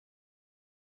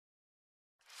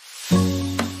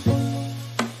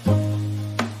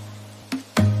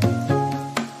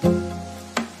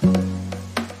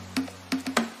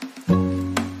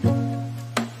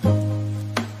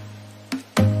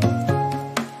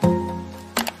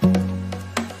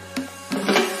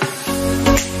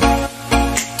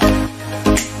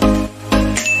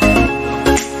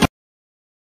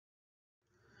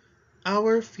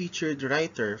Our featured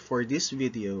writer for this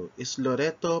video is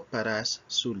Loreto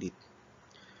Paras-Sulit.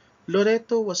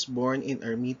 Loreto was born in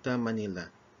Ermita, Manila.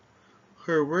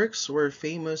 Her works were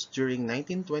famous during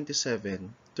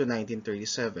 1927 to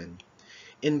 1937,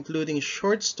 including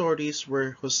short stories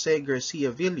where Jose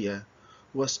Garcia Villa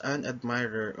was an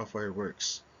admirer of her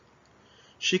works.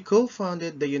 She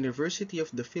co-founded the University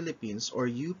of the Philippines or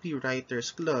UP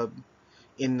Writers Club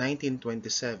in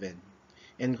 1927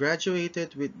 and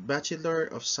graduated with Bachelor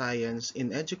of Science in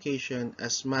Education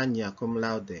as magna cum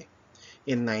laude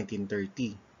in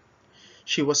 1930.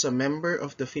 She was a member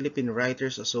of the Philippine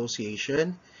Writers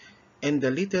Association and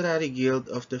the Literary Guild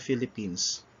of the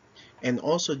Philippines, and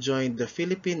also joined the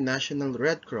Philippine National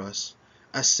Red Cross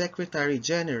as Secretary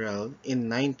General in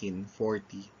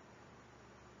 1940.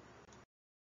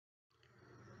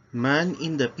 Man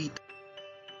in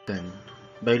Dapitan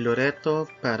by Loreto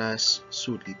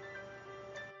Paras-Sulit.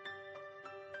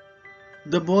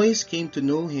 The boys came to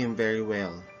know him very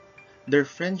well. Their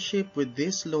friendship with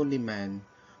this lonely man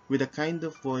with a kind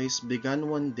of voice began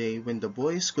one day when the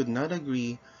boys could not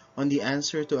agree on the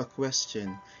answer to a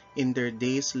question in their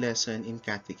day's lesson in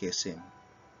catechism.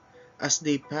 As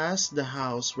they passed the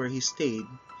house where he stayed,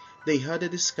 they had a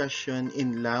discussion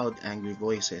in loud, angry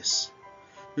voices.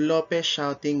 Lope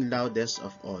shouting loudest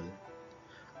of all,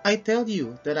 "I tell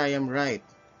you that I am right.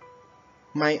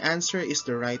 My answer is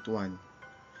the right one."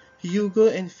 Hugo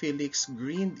and Felix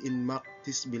grinned in mock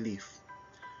disbelief.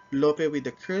 Lope with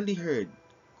the curly hair,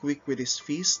 quick with his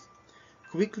fist,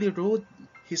 quickly rolled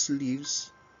his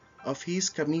sleeves of his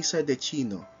camisa de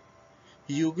chino.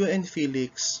 Hugo and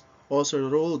Felix also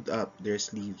rolled up their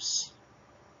sleeves.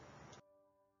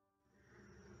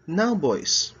 Now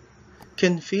boys,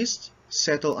 can fists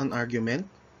settle an argument?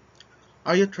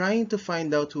 Are you trying to find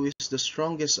out who is the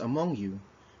strongest among you,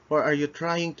 or are you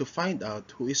trying to find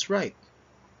out who is right?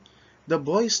 The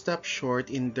boys stopped short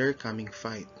in their coming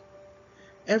fight.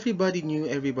 Everybody knew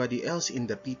everybody else in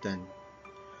Dapitan,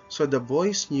 so the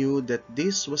boys knew that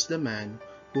this was the man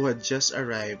who had just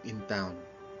arrived in town.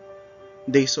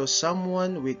 They saw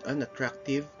someone with an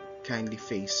attractive, kindly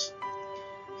face.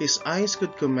 His eyes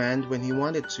could command when he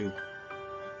wanted to.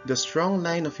 The strong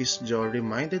line of his jaw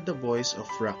reminded the boys of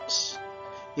rocks.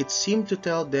 It seemed to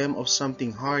tell them of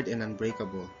something hard and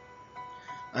unbreakable.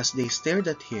 As they stared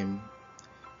at him,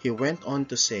 he went on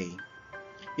to say,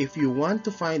 "If you want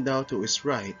to find out who is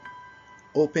right,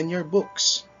 open your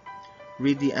books.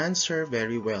 Read the answer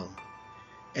very well.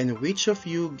 And which of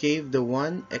you gave the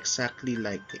one exactly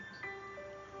like it?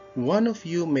 One of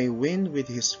you may win with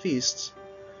his fists,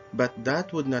 but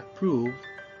that would not prove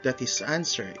that his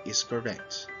answer is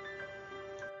correct."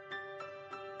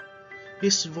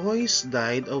 His voice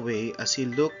died away as he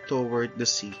looked toward the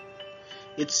sea.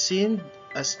 It seemed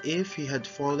as if he had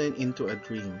fallen into a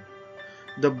dream.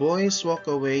 The boys walked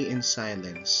away in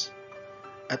silence.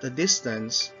 At a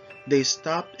distance, they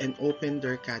stopped and opened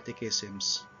their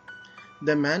catechisms.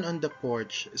 The man on the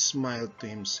porch smiled to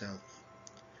himself.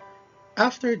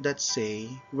 After that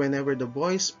say, whenever the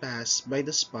boys passed by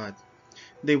the spot,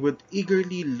 they would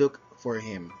eagerly look for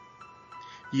him.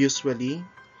 Usually,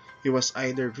 he was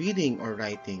either reading or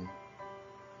writing.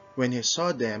 When he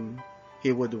saw them,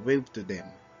 he would wave to them.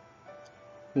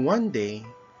 One day,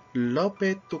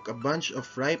 Lope took a bunch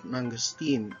of ripe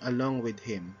mangosteen along with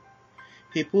him.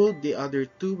 He pulled the other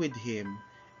two with him,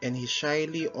 and he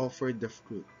shyly offered the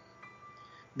fruit.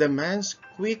 The man's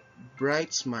quick,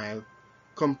 bright smile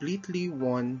completely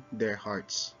won their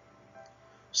hearts.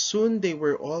 Soon they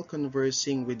were all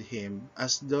conversing with him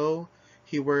as though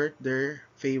he were their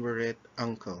favorite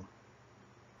uncle.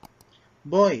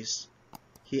 "Boys,"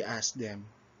 he asked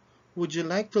them, "would you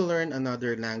like to learn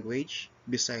another language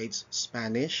besides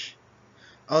Spanish?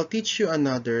 I'll teach you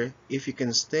another if you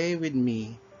can stay with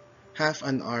me half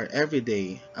an hour every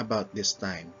day about this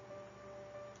time."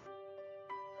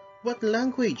 "What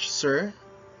language, sir?"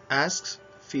 asked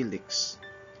Felix.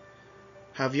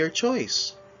 "Have your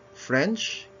choice.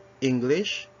 French,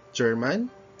 English,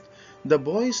 German?" The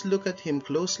boys looked at him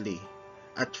closely.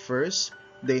 At first,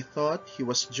 they thought he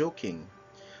was joking,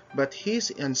 but his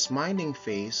unsmiling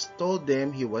face told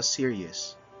them he was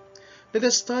serious. "Let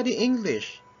us study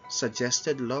English,"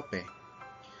 suggested Lope.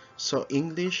 So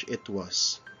English it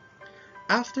was.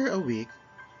 After a week,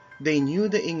 they knew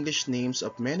the English names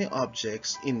of many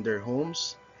objects in their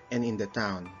homes and in the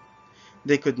town.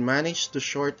 They could manage to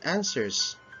short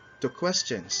answers to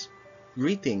questions,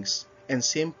 greetings, and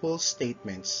simple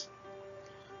statements.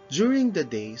 During the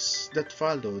days that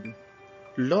followed,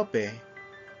 Lope,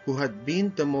 who had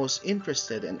been the most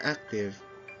interested and active,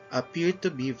 appeared to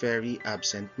be very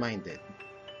absent-minded.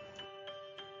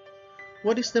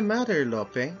 "What is the matter,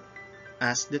 Lope?"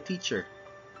 asked the teacher.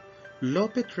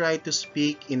 Lope tried to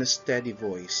speak in a steady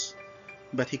voice,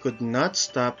 but he could not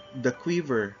stop the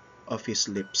quiver of his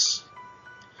lips.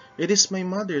 "It is my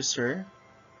mother, sir.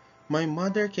 My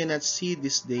mother cannot see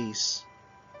these days.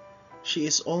 She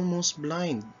is almost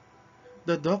blind.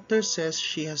 The doctor says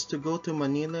she has to go to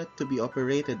Manila to be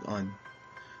operated on.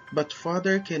 But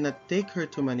father cannot take her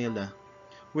to Manila.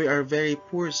 We are very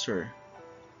poor, sir."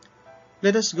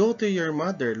 "Let us go to your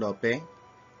mother, Lope.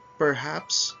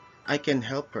 Perhaps I can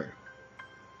help her."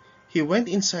 He went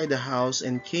inside the house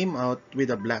and came out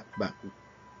with a black bag.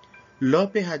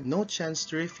 Lope had no chance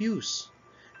to refuse.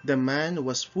 The man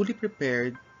was fully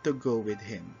prepared to go with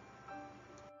him.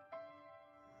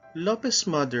 Lope's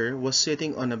mother was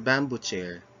sitting on a bamboo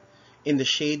chair in the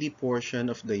shady portion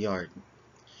of the yard.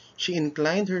 She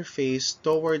inclined her face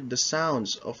toward the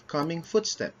sounds of coming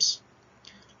footsteps.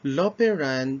 Lope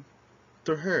ran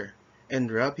to her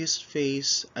and rubbed his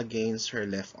face against her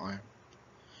left arm.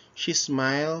 She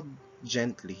smiled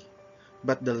gently,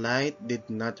 but the light did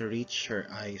not reach her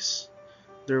eyes.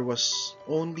 There was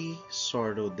only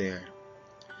sorrow there.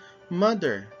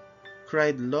 "Mother!"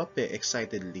 cried Lope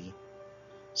excitedly.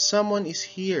 "Someone is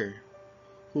here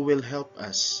who will help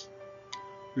us."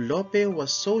 Lope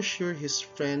was so sure his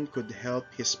friend could help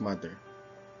his mother.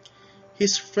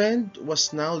 His friend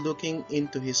was now looking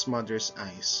into his mother's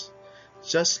eyes,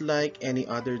 just like any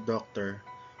other doctor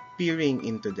peering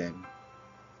into them.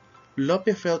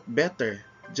 Lope felt better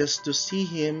just to see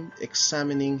him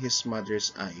examining his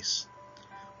mother's eyes.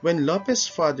 When Lope's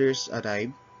fathers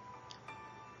arrived,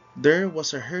 there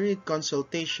was a hurried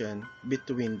consultation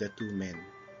between the two men.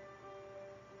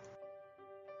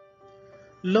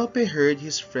 Lope heard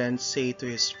his friend say to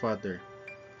his father,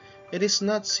 "It is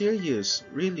not serious,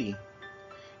 really.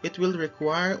 It will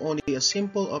require only a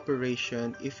simple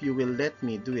operation if you will let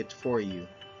me do it for you."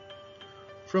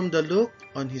 From the look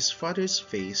on his father's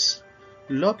face,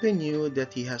 Lope knew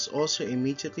that he has also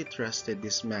immediately trusted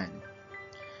this man.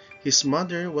 His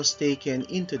mother was taken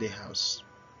into the house.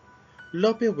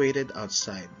 Lope waited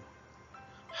outside.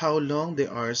 How long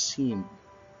the hours seemed.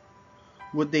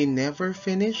 Would they never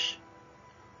finish?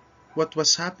 What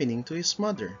was happening to his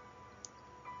mother?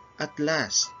 At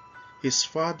last, his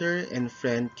father and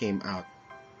friend came out.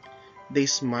 They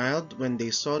smiled when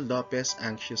they saw Lope's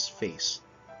anxious face.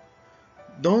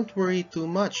 "Don't worry too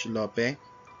much, Lope,"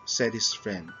 said his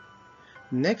friend.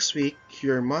 "Next week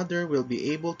your mother will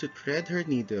be able to thread her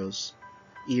needles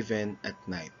even at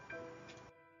night."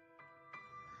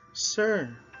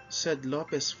 "Sir," said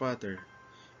Lope's father,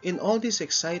 "in all this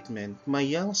excitement my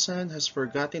young son has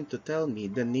forgotten to tell me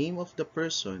the name of the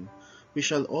person we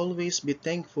shall always be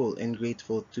thankful and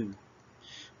grateful to.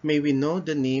 May we know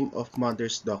the name of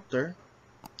mother's doctor?"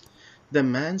 The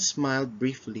man smiled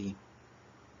briefly.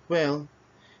 "Well,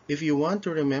 if you want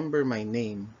to remember my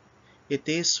name, it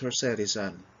is Jose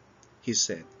Rizal," he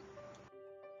said.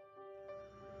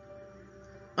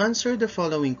 Answer the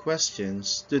following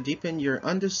questions to deepen your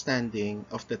understanding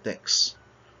of the text.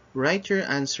 Write your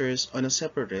answers on a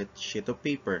separate sheet of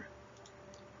paper.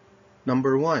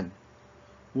 Number 1.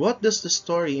 What does the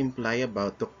story imply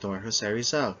about Dr. Jose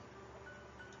Rizal?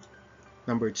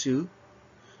 Number 2.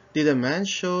 Did a man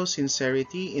show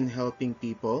sincerity in helping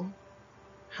people?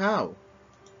 How?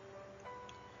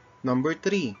 Number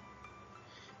 3.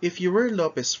 If you were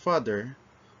Lope's father,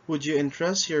 would you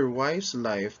entrust your wife's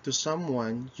life to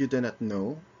someone you do not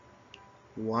know?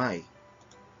 Why?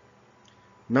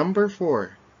 Number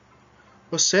 4.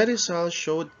 Jose Rizal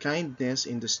showed kindness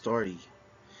in the story.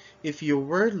 If you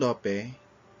were Lope,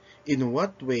 in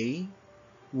what way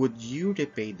would you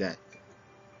repay that?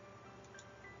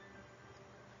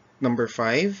 Number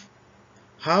 5.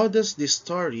 How does this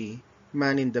story,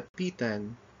 Man in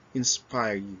Dapitan,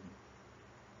 inspire you?